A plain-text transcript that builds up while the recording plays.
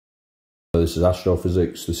This is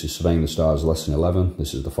Astrophysics, this is Surveying the Stars lesson 11,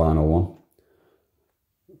 this is the final one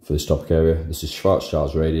for this topic area. This is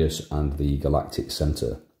Schwarzschild's radius and the galactic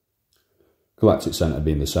centre. Galactic centre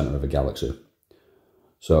being the centre of a galaxy.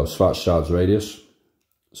 So Schwarzschild's radius,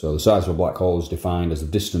 so the size of a black hole is defined as the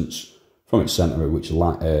distance from its centre at which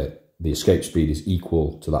the escape speed is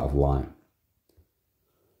equal to that of light.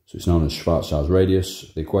 So it's known as Schwarzschild's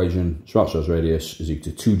radius. The equation, Schwarzschild's radius is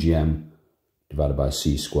equal to 2gm divided by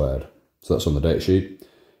c squared. So that's on the datasheet.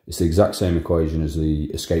 It's the exact same equation as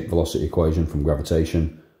the escape velocity equation from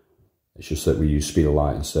gravitation. It's just that we use speed of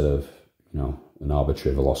light instead of, an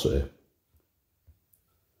arbitrary velocity.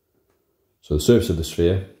 So the surface of the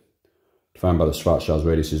sphere, defined by the Schwarzschild's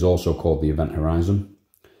radius, is also called the event horizon,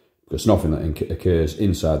 because nothing that occurs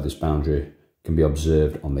inside this boundary can be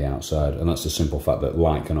observed on the outside, and that's the simple fact that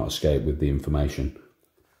light cannot escape with the information.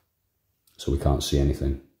 So we can't see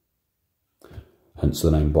anything. Hence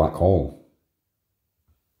the name black hole.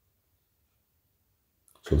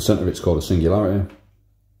 So the centre of it's called a singularity, and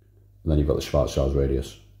then you've got the Schwarzschild's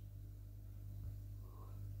radius.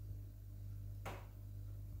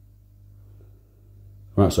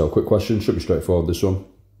 Right, so a quick question, should be straightforward this one.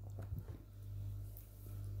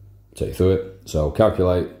 Take you through it. So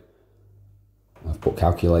calculate, I've put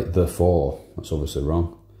calculate the for, that's obviously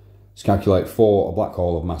wrong. Let's calculate for a black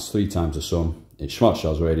hole of mass 3 times the sun, its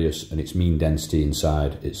Schwarzschild's radius and its mean density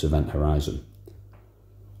inside its event horizon.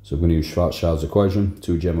 So we're going to use Schwarzschild's equation,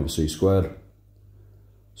 2gm over c squared.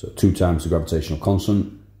 So 2 times the gravitational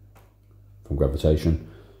constant from gravitation,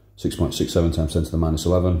 6.67 times 10 to the minus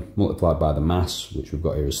 11, multiplied by the mass, which we've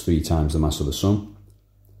got here as 3 times the mass of the sun,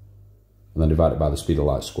 and then divided by the speed of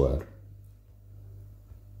light squared.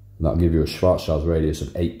 And that'll give you a Schwarzschild's radius of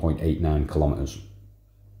 8.89 kilometers.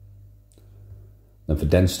 Then for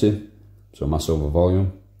density, so mass over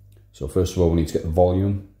volume. So first of all, we need to get the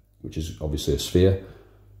volume, which is obviously a sphere.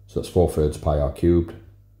 So that's 4/3 pi r cubed.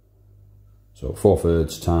 So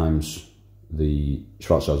 4/3 times the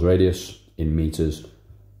Schwarzschild's radius in meters,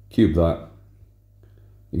 cube that.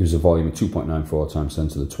 It gives a volume of 2.94 times 10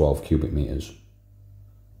 to the 12 cubic meters.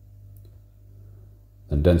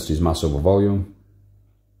 Then density is mass over volume.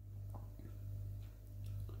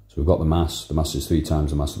 So we've got the mass. The mass is 3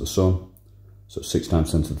 times the mass of the sun. So 6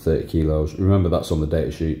 times 10 to the 30 kilos. Remember, that's on the data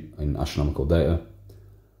sheet in astronomical data.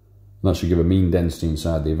 And that should give a mean density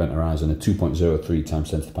inside the event horizon of 2.03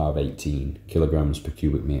 times 10 to the power of 18 kilograms per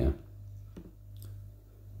cubic meter.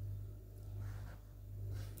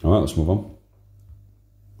 All right, let's move on.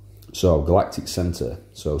 So galactic centre.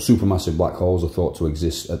 So supermassive black holes are thought to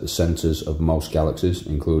exist at the centres of most galaxies,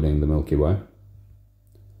 including the Milky Way.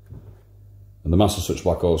 And the mass of such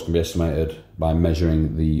black holes can be estimated by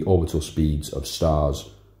measuring the orbital speeds of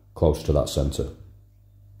stars close to that centre.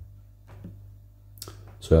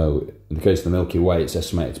 So in the case of the Milky Way, it's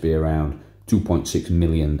estimated to be around 2.6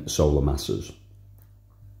 million solar masses.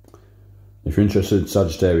 If you're interested,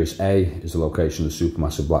 Sagittarius A is the location of the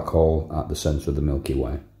supermassive black hole at the centre of the Milky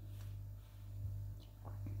Way.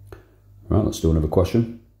 Right, let's do another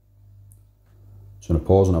question. Just going to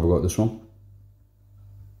pause and have a go at this one.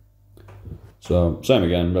 So, same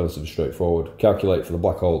again, relatively straightforward. Calculate for the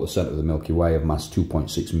black hole at the centre of the Milky Way of mass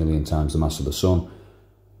 2.6 million times the mass of the sun.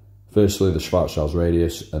 Firstly, the Schwarzschild's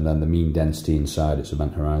radius, and then the mean density inside its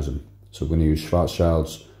event horizon. So we're going to use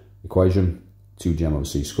Schwarzschild's equation, 2gm over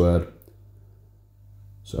c squared.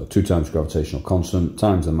 So 2 times gravitational constant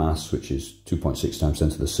times the mass, which is 2.6 times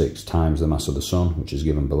 10 to the 6 times the mass of the sun, which is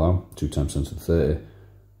given below, 2 times 10 to the 30.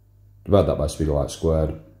 Divide that by speed of light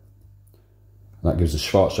squared. That gives the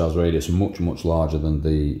Schwarzschild's radius much, much larger than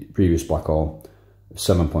the previous black hole,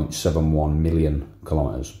 7.71 million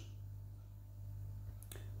kilometers.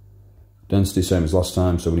 Density, same as last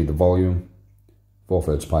time, so we need the volume,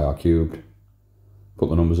 4/3 pi r cubed. Put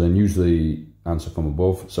the numbers in, use the answer from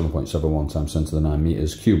above, 7.71 times 10 to the 9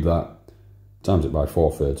 meters, cube that, times it by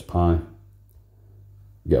 4/3 pi.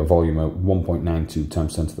 You get a volume of 1.92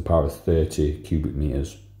 times 10 to the power of 30 cubic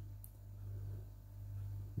meters.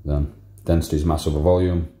 Then density is mass over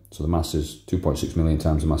volume, so the mass is 2.6 million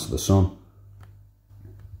times the mass of the sun,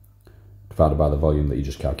 divided by the volume that you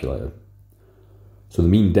just calculated. So the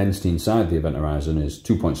mean density inside the event horizon is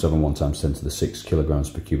 2.71 times 10 to the 6 kilograms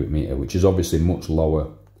per cubic meter, which is obviously much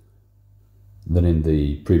lower than in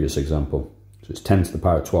the previous example. So it's 10 to the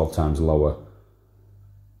power of 12 times lower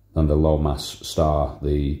than the low mass star,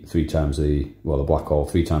 the black hole,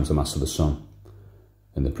 3 times the mass of the sun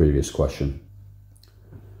in the previous question.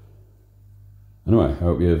 Anyway, I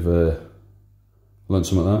hope you've learned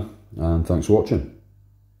something there, and thanks for watching.